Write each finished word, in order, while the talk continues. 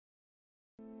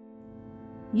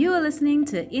You are listening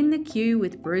to In the Queue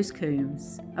with Bruce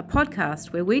Coombes, a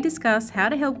podcast where we discuss how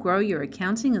to help grow your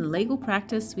accounting and legal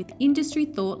practice with industry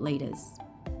thought leaders.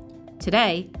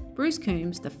 Today, Bruce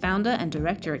Coombes, the founder and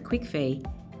director at QuickFee,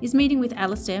 is meeting with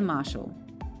Alistair Marshall,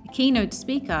 a keynote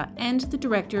speaker and the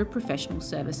Director of Professional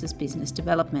Services Business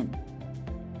Development.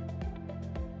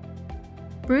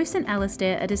 Bruce and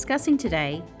Alistair are discussing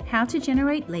today how to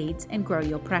generate leads and grow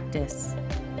your practice.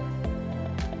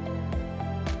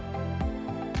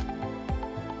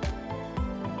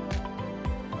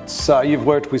 So you've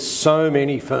worked with so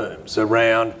many firms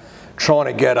around trying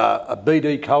to get a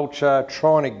BD culture,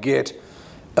 trying to get,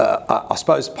 I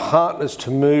suppose, partners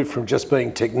to move from just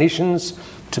being technicians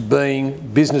to being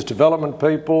business development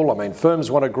people. I mean,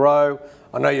 firms want to grow.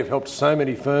 I know you've helped so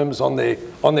many firms on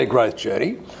their growth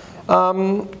journey.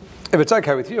 If it's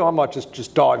okay with you, I might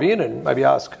just dive in and maybe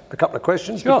ask a couple of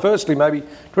questions. Sure. But firstly, maybe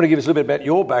try to give us a little bit about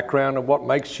your background and what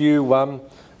makes you a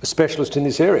specialist in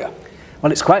this area.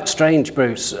 Well, it's quite strange,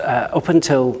 Bruce. Up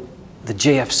until the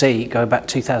GFC, go back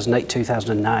 2008,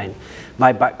 2009,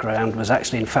 my background was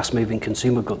actually in fast-moving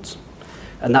consumer goods.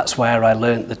 And that's where I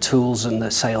learnt the tools and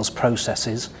the sales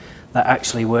processes that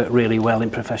actually work really well in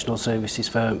professional services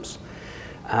firms.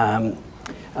 And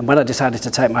when I decided to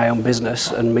take my own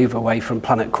business and move away from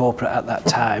Planet Corporate at that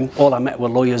time, all I met were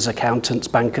lawyers, accountants,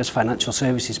 bankers, financial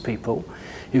services people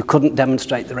who couldn't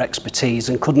demonstrate their expertise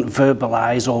and couldn't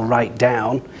verbalise or write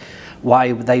down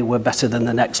why they were better than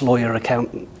the next lawyer,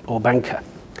 accountant or banker.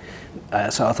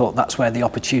 So I thought that's where the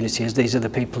opportunity is. These are the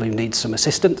people who need some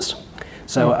assistance.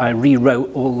 So I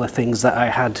rewrote all the things that I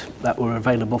had that were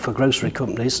available for grocery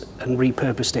companies and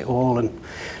repurposed it all and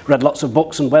read lots of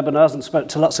books and webinars and spoke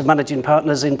to lots of managing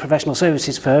partners in professional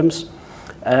services firms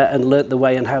and learnt the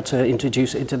way and how to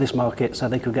introduce it into this market so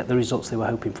they could get the results they were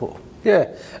hoping for.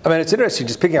 Yeah, I mean, it's interesting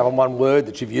just picking up on one word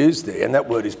that you've used there, and that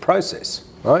word is process,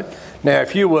 right? Now,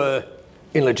 if you were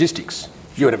in logistics,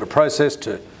 you would have a process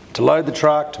to load the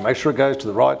truck, to make sure it goes to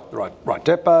the right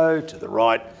depot, to the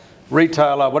right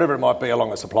retailer, whatever it might be along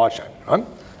the supply chain, right?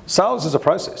 Sales is a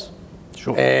process.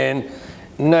 Sure. And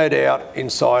no doubt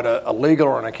inside a legal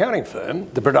or an accounting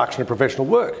firm, the production of professional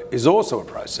work is also a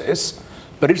process,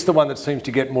 but it's the one that seems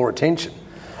to get more attention.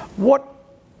 What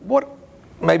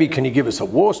maybe can you give us a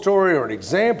war story or an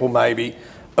example maybe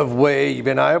of where you've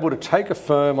been able to take a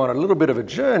firm on a little bit of a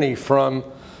journey from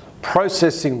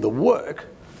processing the work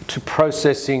to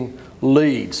processing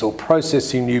leads or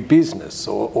processing new business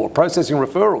or processing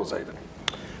referrals even?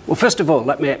 Well, first of all,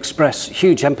 let me express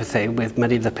huge empathy with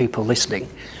many of the people listening,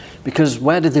 because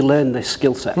where did they learn this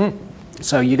skill set?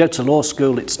 So you go to law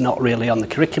school, it's not really on the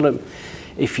curriculum.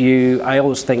 I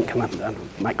always think, and I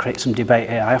might create some debate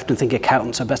here, I often think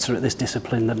accountants are better at this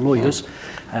discipline than lawyers,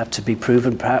 to be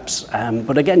proven perhaps.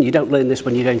 But again, you don't learn this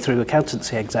when you're going through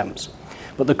accountancy exams.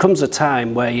 But there comes a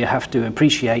time where you have to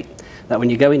appreciate that when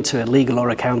you go into legal or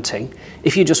accounting,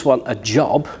 if you just want a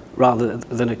job rather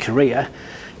than a career,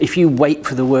 if you wait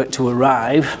for the work to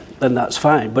arrive, then that's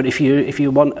fine. But if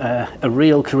you want a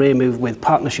real career move with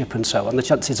partnership and so on, the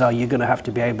chances are you're going to have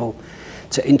to be able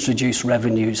to introduce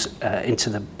revenues into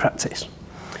the practice.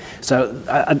 So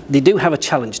they do have a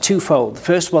challenge, twofold. The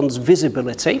first one's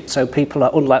visibility, so people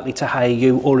are unlikely to hire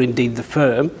you or indeed the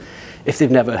firm if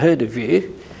they've never heard of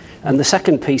you. And the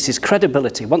second piece is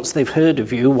credibility. Once they've heard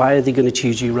of you, why are they going to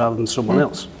choose you rather than someone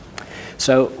else?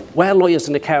 So where lawyers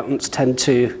and accountants tend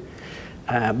to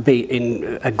be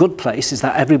in a good place is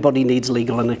that everybody needs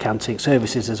legal and accounting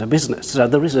services as a business. So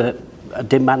there is a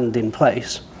demand in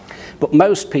place. But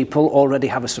most people already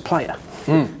have a supplier.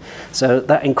 So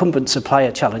that incumbent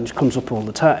supplier challenge comes up all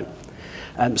the time.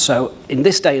 So in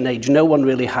this day and age, no one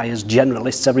really hires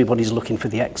generalists. Everybody's looking for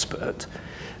the expert.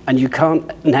 And you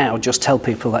can't now just tell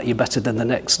people that you're better than the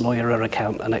next lawyer or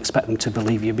accountant and expect them to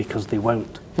believe you, because they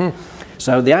won't.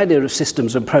 So the idea of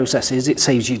systems and processes, it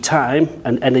saves you time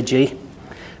and energy.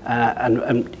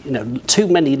 And too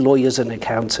many lawyers and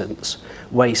accountants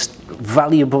waste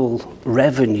valuable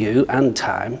revenue and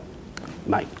time.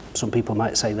 Some people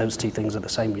might say those two things are the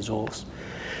same resource,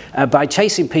 by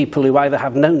chasing people who either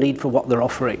have no need for what they're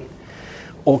offering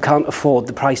or can't afford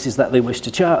the prices that they wish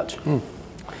to charge.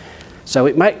 So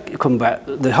it might come back,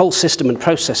 the whole system and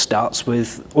process starts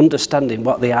with understanding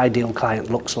what the ideal client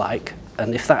looks like,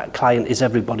 and if that client is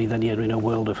everybody, then you're in a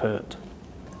world of hurt.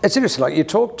 It's interesting, like you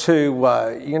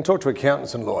can talk to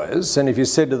accountants and lawyers, and if you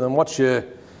said to them, what's your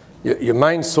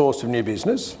main source of new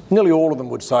business, nearly all of them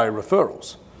would say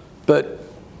referrals. But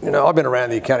I've been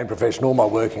around the accounting profession all my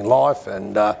working life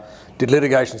and did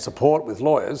litigation support with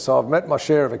lawyers, so I've met my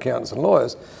share of accountants and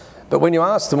lawyers. But when you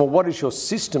ask them, well, what is your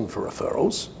system for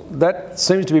referrals, that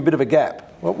seems to be a bit of a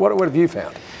gap. What have you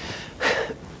found?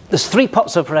 There's 3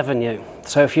 pots of revenue.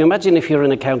 So if you imagine if you're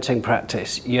an accounting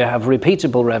practice, you have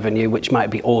repeatable revenue, which might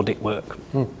be audit work.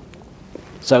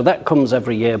 So that comes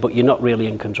every year, but you're not really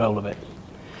in control of it.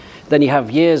 Then you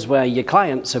have years where your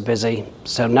clients are busy,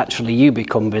 so naturally you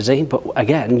become busy, but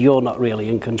again, you're not really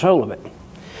in control of it.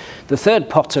 The third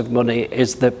pot of money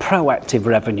is the proactive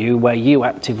revenue, where you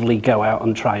actively go out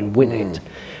and try and win it.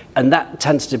 And that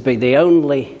tends to be the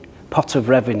only pot of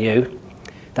revenue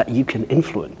that you can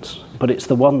influence, but it's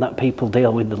the one that people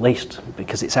deal with the least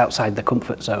because it's outside the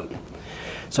comfort zone.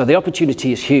 So the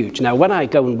opportunity is huge. Now, when I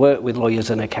go and work with lawyers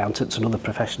and accountants and other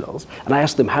professionals, and I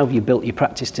ask them, how have you built your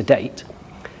practice to date?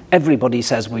 Everybody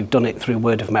says we've done it through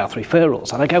word of mouth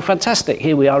referrals. And I go, fantastic,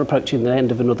 here we are approaching the end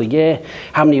of another year.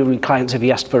 How many clients have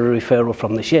you asked for a referral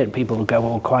from this year? People will go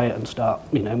all quiet and start,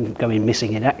 going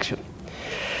missing in action.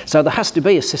 So there has to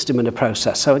be a system and a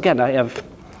process. So again, I have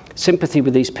sympathy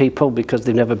with these people because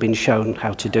they've never been shown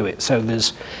how to do it. So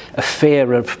there's a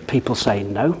fear of people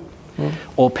saying no,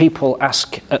 or people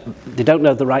ask, they don't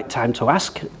know the right time to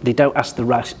ask, they don't ask the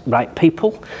right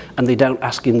people, and they don't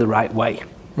ask in the right way.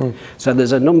 So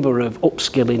there's a number of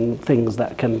upskilling things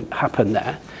that can happen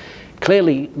there.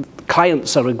 Clearly,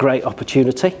 clients are a great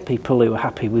opportunity, people who are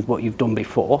happy with what you've done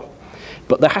before,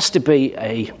 but there has to be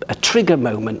a trigger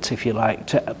moment, if you like,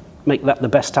 to make that the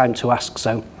best time to ask.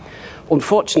 So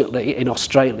unfortunately, in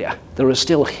Australia, there are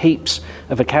still heaps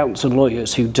of accountants and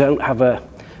lawyers who don't have a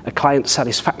client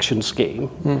satisfaction scheme,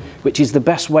 which is the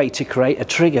best way to create a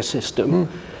trigger system.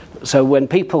 So when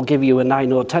people give you a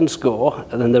 9 or 10 score,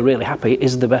 and then they're really happy,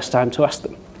 is the best time to ask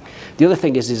them. The other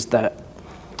thing is that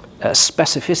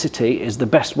specificity is the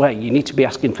best way. You need to be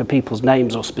asking for people's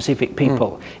names or specific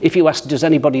people. If you ask, does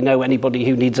anybody know anybody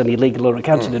who needs any legal or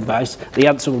accounting advice, the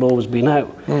answer will always be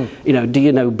no. Do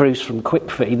you know Bruce from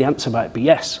QuickFee? The answer might be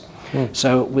yes.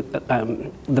 So with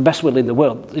the best will in the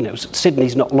world,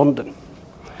 Sydney's not London.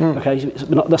 Okay, it's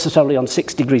not necessarily on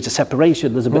 6 degrees of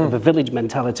separation. There's a bit of a village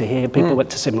mentality here. People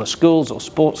went to similar schools or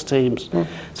sports teams.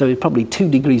 So it's probably 2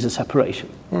 degrees of separation.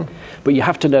 But you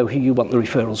have to know who you want the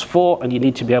referrals for, and you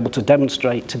need to be able to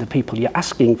demonstrate to the people you're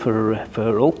asking for a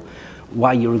referral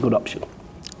why you're a good option.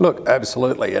 Look,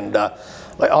 absolutely. And I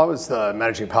was the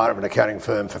managing partner of an accounting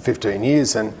firm for 15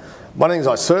 years, and one of the things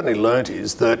I certainly learnt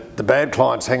is that the bad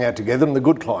clients hang out together and the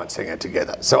good clients hang out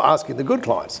together. So asking the good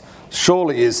clients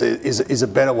surely is a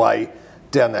better way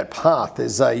down that path.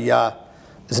 There's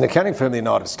an accounting firm in the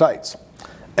United States,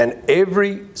 and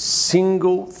every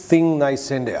single thing they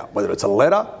send out, whether it's a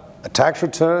letter, a tax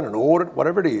return, an audit,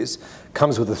 whatever it is,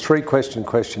 comes with a 3-question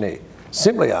questionnaire,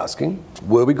 simply asking,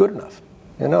 were we good enough?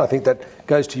 I think that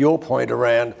goes to your point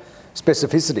around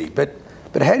specificity.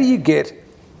 But how do you get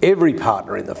every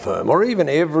partner in the firm, or even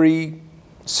every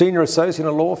senior associate in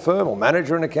a law firm or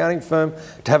manager in an accounting firm,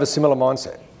 to have a similar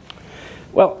mindset?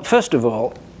 Well, first of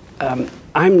all,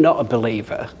 I'm not a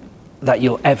believer that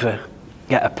you'll ever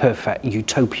get a perfect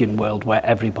utopian world where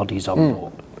everybody's on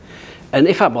board. And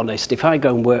if I'm honest, if I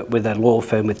go and work with a law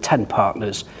firm with 10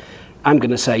 partners, I'm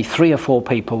going to say 3 or 4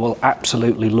 people will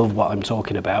absolutely love what I'm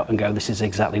talking about and go, this is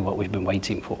exactly what we've been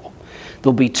waiting for.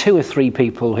 There'll be 2 or 3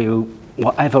 people who,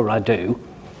 whatever I do,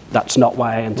 that's not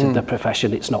why I entered the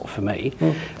profession, it's not for me.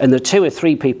 And there are 2 or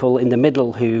 3 people in the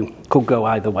middle who could go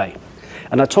either way.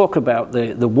 And I talk about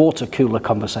the water cooler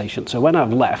conversation. So when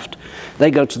I've left,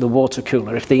 they go to the water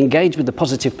cooler. If they engage with the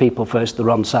positive people first, they're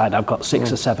on side. I've got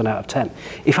 6 or 7 out of 10.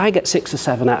 If I get 6 or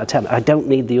 7 out of 10, I don't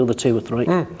need the other 2 or 3.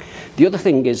 The other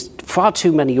thing is far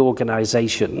too many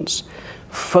organisations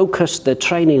focus their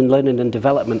training and learning and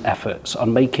development efforts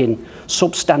on making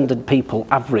substandard people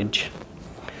average.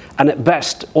 And at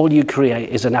best, all you create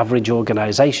is an average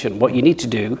organisation. What you need to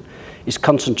do is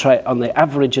concentrate on the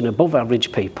average and above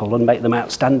average people and make them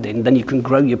outstanding. Then you can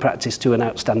grow your practice to an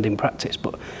outstanding practice.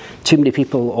 But too many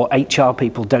people or HR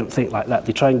people don't think like that.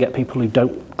 They try and get people who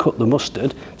don't cut the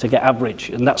mustard to get average.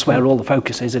 And that's where all the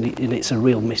focus is, and it's a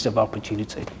real miss of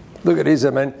opportunity. Look, it is.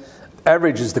 I mean,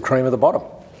 average is the cream of the bottom.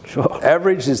 Sure.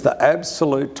 Average is the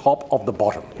absolute top of the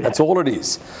bottom. Yeah. That's all it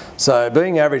is. So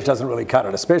being average doesn't really cut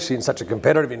it, especially in such a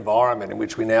competitive environment in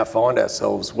which we now find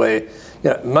ourselves, where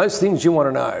most things you want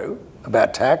to know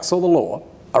about tax or the law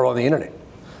are on the internet.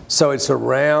 So it's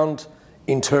around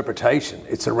interpretation.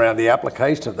 It's around the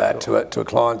application of that to a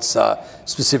client's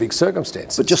specific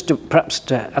circumstances. But just to perhaps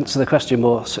to answer the question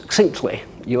more succinctly,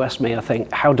 you asked me, I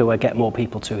think, how do I get more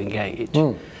people to engage?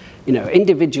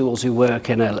 Individuals who work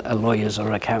in a lawyer's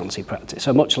or accountancy practice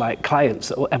are much like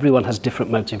clients. Everyone has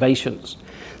different motivations.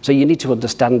 So you need to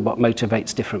understand what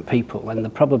motivates different people, and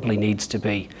there probably needs to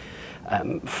be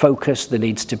focus, there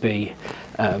needs to be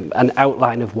an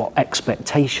outline of what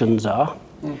expectations are.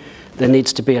 There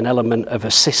needs to be an element of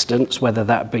assistance, whether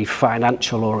that be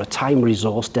financial or a time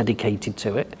resource dedicated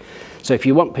to it. So if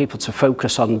you want people to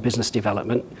focus on business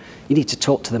development, you need to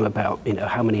talk to them about,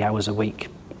 how many hours a week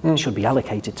should be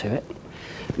allocated to it.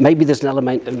 Maybe there's an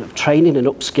element of training and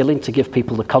upskilling to give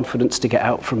people the confidence to get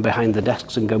out from behind the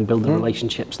desks and go and build the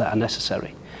relationships that are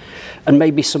necessary. And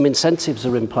maybe some incentives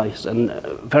are in place. And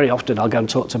very often I'll go and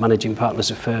talk to managing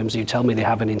partners of firms who tell me they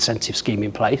have an incentive scheme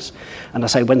in place. And I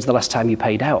say, when's the last time you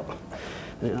paid out?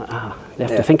 They have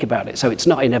to think about it. So it's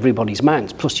not in everybody's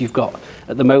minds. Plus you've got,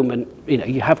 at the moment,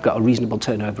 you have got a reasonable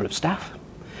turnover of staff.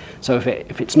 So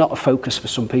if it's not a focus for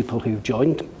some people who've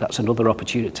joined, that's another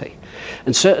opportunity.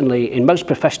 And certainly in most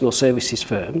professional services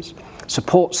firms,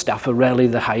 support staff are rarely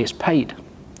the highest paid.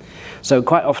 So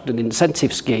quite often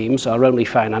incentive schemes are only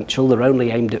financial, they're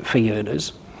only aimed at fee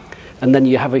earners. And then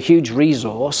you have a huge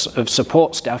resource of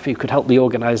support staff who could help the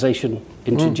organisation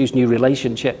introduce new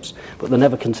relationships, but they're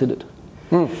never considered.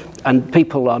 And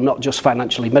people are not just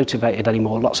financially motivated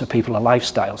anymore, lots of people are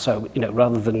lifestyle. So,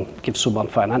 rather than give someone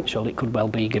financial, it could well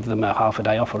be give them a half a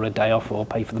day off or a day off, or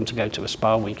pay for them to go to a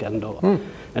spa weekend, or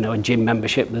a gym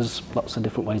membership. There's lots of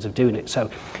different ways of doing it.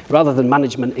 So rather than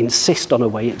management insist on a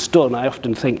way it's done, I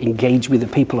often think engage with the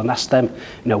people and ask them,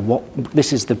 what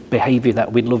this is the behaviour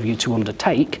that we'd love you to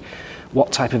undertake.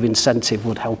 What type of incentive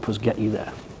would help us get you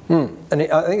there? And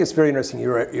I think it's very interesting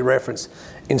you reference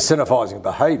incentivising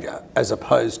behaviour as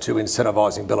opposed to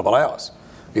incentivising billable hours.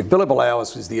 If billable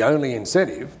hours is the only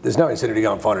incentive, there's no incentive to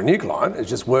go and find a new client. It's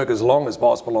just work as long as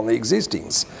possible on the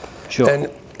existings. Sure. And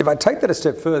if I take that a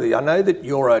step further, I know that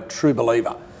you're a true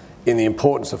believer in the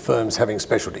importance of firms having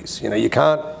specialties. You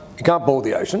can't boil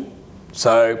the ocean,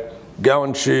 so go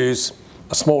and choose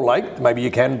a small lake that maybe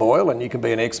you can boil and you can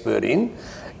be an expert in.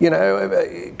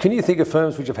 Can you think of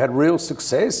firms which have had real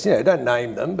success? Don't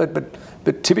name them,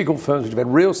 but typical firms which have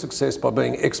had real success by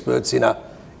being experts in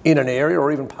an area,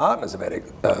 or even partners have had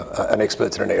an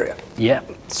experts in an area? Yeah.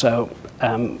 So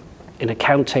in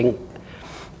accounting,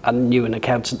 I knew an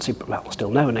accountancy,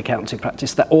 still know an accountancy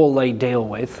practice that all they deal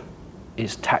with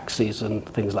is taxes and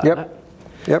things like that.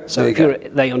 Yep. So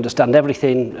they understand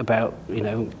everything about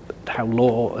how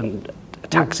law and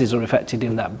taxes are affected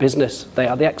in that business. They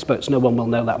are the experts. No one will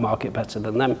know that market better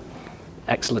than them.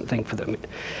 Excellent thing for them.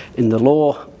 In the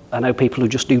law, I know people who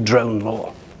just do drone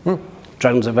law.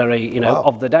 Drones are very,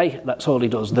 of the day. That's all he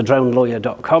does.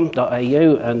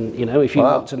 thedronelawyer.com.au, and if you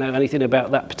want to know anything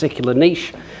about that particular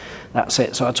niche, that's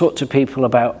it. So I talk to people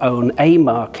about own a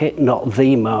market, not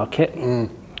the market.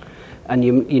 And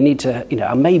you need to,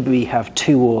 maybe have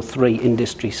 2 or 3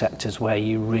 industry sectors where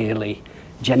you really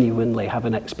genuinely have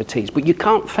an expertise, but you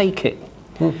can't fake it.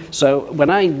 So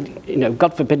when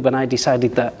God forbid, when I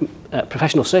decided that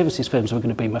professional services firms were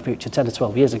going to be my future 10 or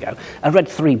 12 years ago, I read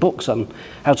 3 books on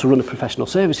how to run a professional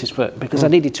services firm, because I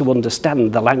needed to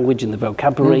understand the language and the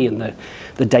vocabulary and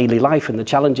the daily life and the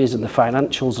challenges and the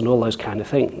financials and all those kind of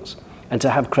things. And to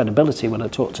have credibility when I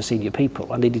talk to senior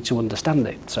people, I needed to understand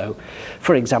it. So,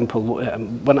 for example,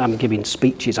 when I'm giving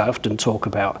speeches, I often talk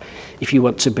about if you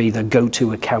want to be the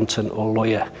go-to accountant or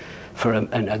lawyer for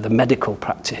the medical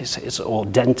practices or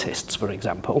dentists, for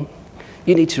example,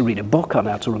 you need to read a book on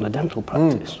how to run a dental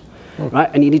practice, right?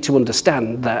 And you need to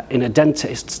understand that in a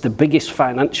dentist, the biggest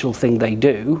financial thing they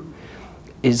do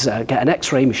is get an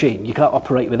X-ray machine. You can't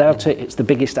operate without it. It's the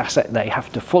biggest asset they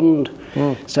have to fund.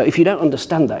 So if you don't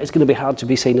understand that, it's going to be hard to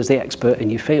be seen as the expert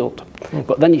in your field.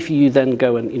 But then if you then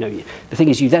go and, the thing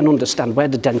is you then understand where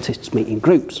the dentists meet in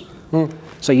groups.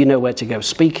 So you know where to go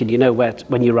speaking, you know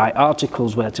when you write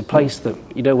articles, where to place them,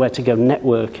 you know where to go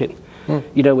networking,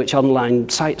 you know which online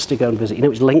sites to go and visit, you know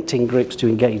which LinkedIn groups to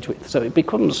engage with. So it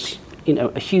becomes,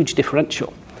 a huge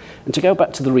differential. And to go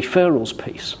back to the referrals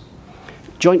piece,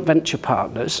 joint venture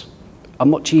partners are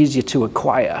much easier to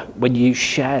acquire when you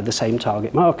share the same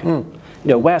target market.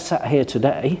 We're sat here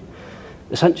today,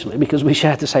 essentially, because we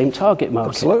share the same target market.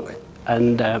 Absolutely.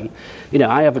 And,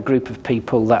 I have a group of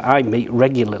people that I meet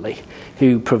regularly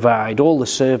who provide all the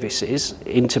services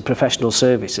into professional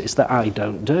services that I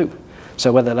don't do.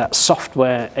 So whether that's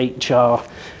software, HR,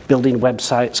 building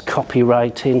websites,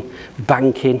 copywriting,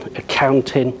 banking,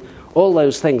 accounting, all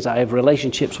those things, I have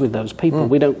relationships with those people.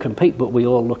 We don't compete, but we're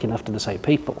all looking after the same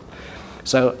people.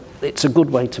 So it's a good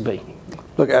way to be.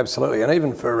 Look, absolutely. And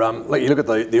even for, you look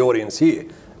at the audience here,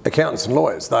 accountants and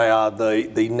lawyers, they are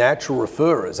the natural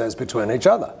referrers as between each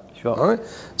other. Sure. Right?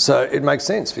 So it makes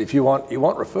sense. If you want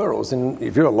referrals, and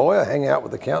if you're a lawyer, hang out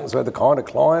with accountants who are the kind of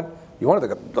client you want. If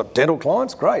they've got dental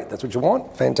clients, great, that's what you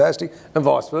want, fantastic, and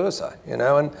vice versa. And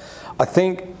I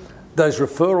think those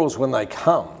referrals, when they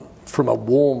come, from a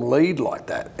warm lead like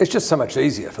that, it's just so much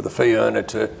easier for the fee earner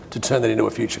to turn that into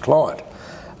a future client.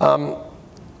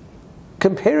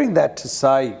 Comparing that to,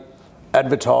 say,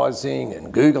 advertising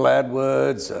and Google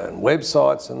AdWords and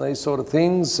websites and these sort of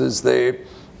things, is there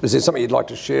something you'd like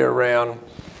to share around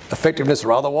effectiveness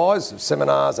or otherwise, of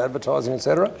seminars, advertising,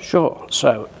 etc.? Sure.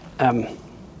 So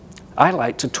I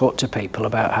like to talk to people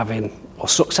about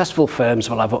successful firms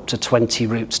will have up to 20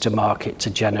 routes to market to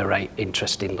generate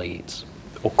interesting leads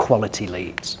or quality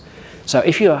leads. So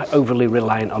if you're overly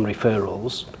reliant on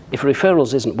referrals, if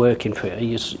referrals isn't working for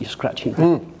you, you're scratching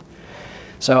your head.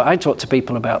 So I talk to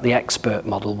people about the expert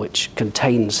model, which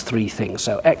contains three things.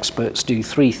 So experts do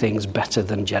three things better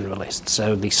than generalists.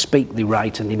 So they speak, they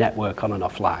write, and they network on and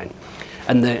offline.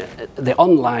 And the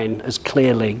online has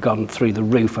clearly gone through the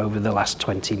roof over the last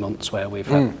 20 months where we've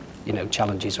had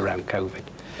challenges around COVID.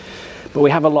 But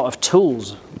we have a lot of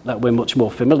tools that we're much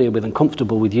more familiar with and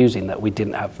comfortable with using that we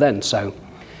didn't have then. So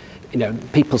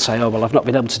people say, oh, well, I've not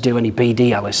been able to do any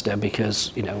BD, Alistair,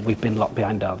 because, we've been locked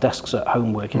behind our desks at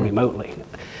home working remotely.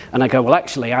 And I go, well,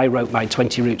 actually, I wrote my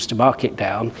 20 routes to market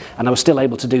down, and I was still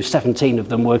able to do 17 of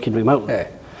them working remotely. Yeah.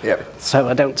 Yep. So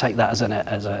I don't take that as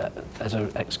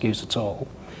an excuse at all.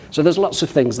 So there's lots of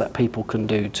things that people can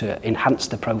do to enhance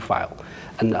the profile.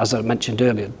 And as I mentioned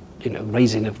earlier,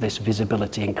 raising of this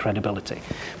visibility and credibility.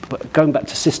 But going back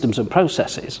to systems and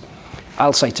processes,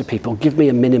 I'll say to people, give me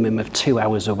a minimum of 2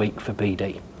 hours a week for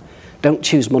BD. Don't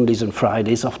choose Mondays and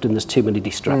Fridays, often there's too many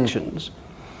distractions.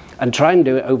 And try and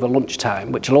do it over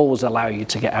lunchtime, which will always allow you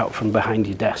to get out from behind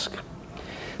your desk.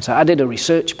 So I did a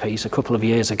research piece a couple of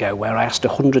years ago where I asked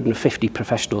 150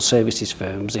 professional services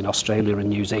firms in Australia and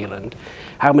New Zealand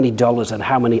how many dollars and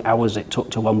how many hours it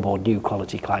took to onboard new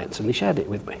quality clients, and they shared it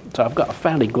with me. So I've got a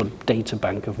fairly good data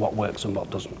bank of what works and what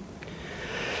doesn't.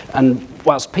 And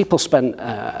whilst people spent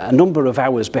a number of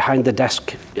hours behind the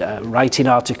desk writing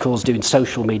articles, doing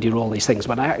social media, all these things,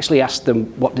 when I actually asked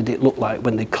them what did it look like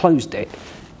when they closed it,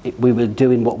 we were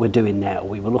doing what we're doing now.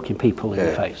 We were looking people in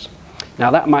the face.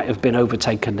 Now that might have been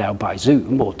overtaken now by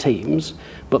Zoom or Teams,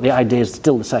 but the idea is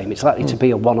still the same. It's likely to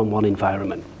be a one-on-one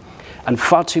environment. And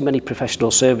far too many professional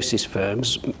services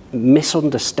firms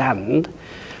misunderstand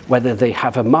whether they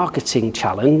have a marketing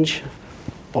challenge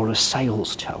or a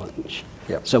sales challenge.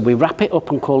 Yep. So we wrap it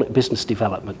up and call it business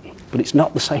development, but it's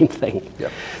not the same thing.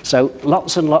 Yep. So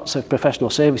lots and lots of professional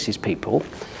services people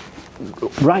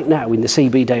right now in the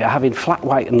CBD are having flat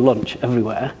white and lunch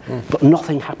everywhere, but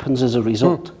nothing happens as a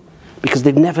result. Because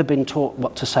they've never been taught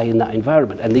what to say in that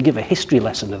environment, and they give a history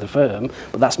lesson to the firm,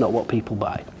 but that's not what people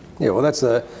buy. Yeah, well, that's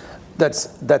a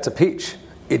pitch.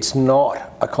 It's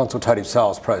not a consultative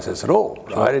sales process at all,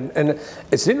 right? Sure. And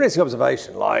it's an interesting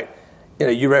observation. Like,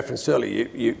 you referenced earlier,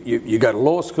 you go to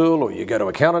law school or you go to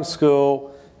accountant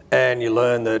school, and you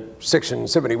learn that Section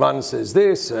 71 says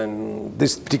this, and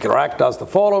this particular act does the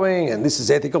following, and this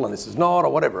is ethical and this is not,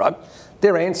 or whatever, right?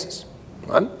 They're answers,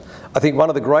 right? I think one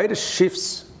of the greatest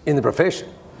shifts in the profession,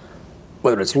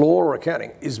 whether it's law or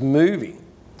accounting, is moving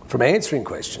from answering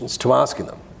questions to asking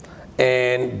them.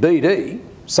 And BD,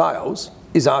 sales,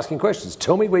 is asking questions.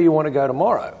 Tell me where you want to go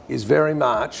tomorrow is very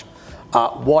much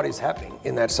what is happening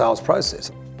in that sales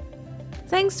process.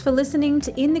 Thanks for listening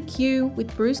to In the Queue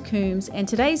with Bruce Coombes and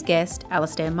today's guest,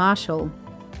 Alistair Marshall.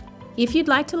 If you'd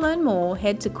like to learn more,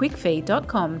 head to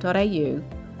quickfee.com.au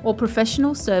or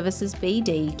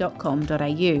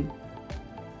professionalservicesbd.com.au.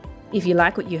 If you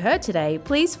like what you heard today,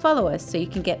 please follow us so you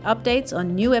can get updates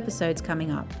on new episodes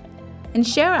coming up. And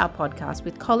share our podcast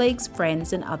with colleagues,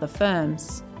 friends, and other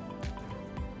firms.